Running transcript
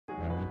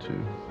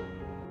too.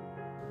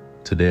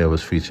 Today I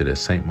was featured at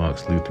St.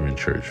 Mark's Lutheran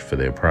Church for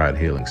their Pride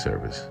Healing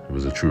service. It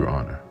was a true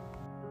honor.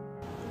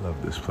 Love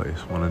this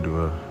place. Want to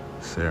do a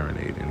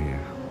serenade in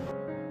here.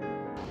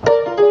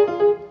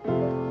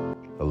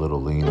 A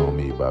Little Lean on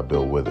Me by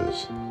Bill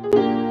Withers.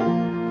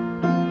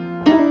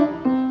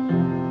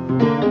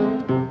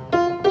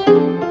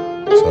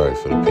 Sorry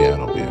for the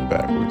piano being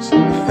backwards.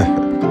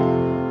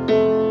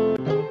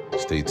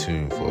 Stay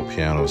tuned for a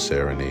piano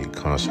serenade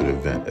concert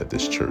event at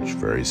this church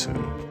very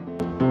soon.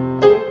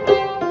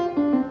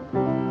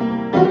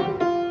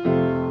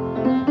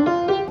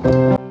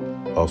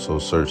 Also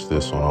search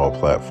this on all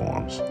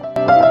platforms.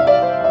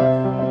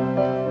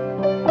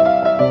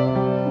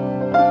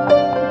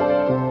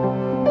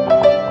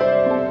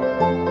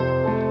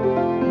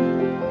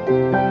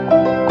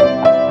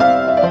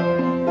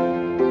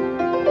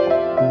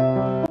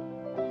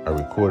 I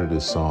recorded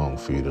this song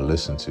for you to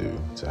listen to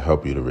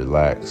help you to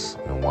relax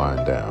and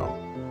wind down,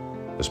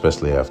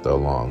 especially after a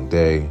long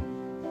day,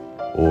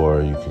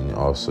 or you can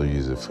also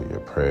use it for your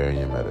prayer and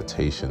your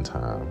meditation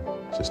time,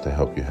 just to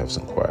help you have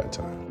some quiet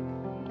time.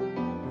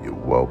 You're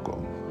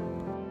welcome.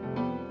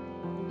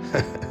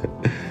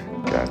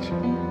 Gotcha.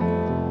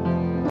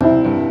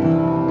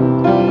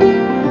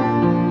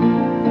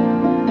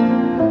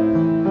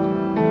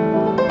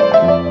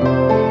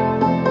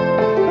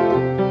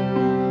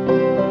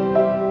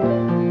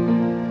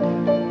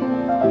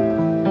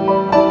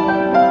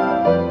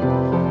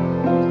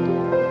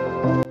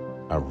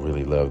 I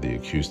really love the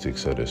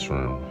acoustics of this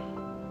room,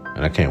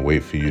 and I can't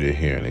wait for you to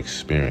hear and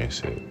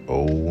experience it.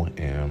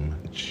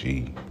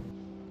 OMG.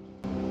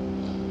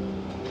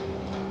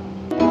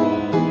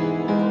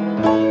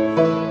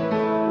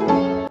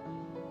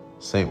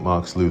 St.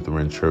 Mark's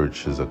Lutheran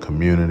Church is a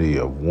community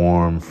of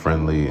warm,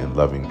 friendly, and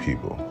loving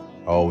people.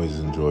 I always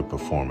enjoy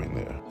performing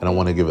there. And I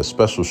want to give a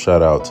special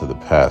shout out to the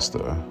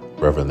pastor,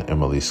 Reverend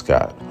Emily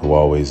Scott, who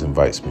always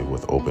invites me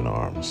with open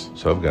arms.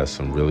 So I've got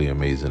some really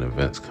amazing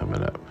events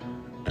coming up,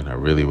 and I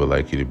really would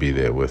like you to be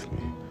there with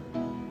me.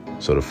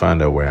 So to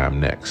find out where I'm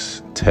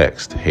next,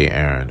 text Hey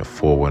Aaron to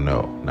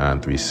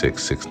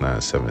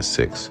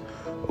 410-936-6976,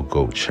 or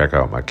go check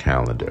out my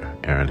calendar,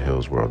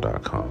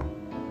 aaronhillsworld.com.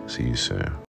 See you soon.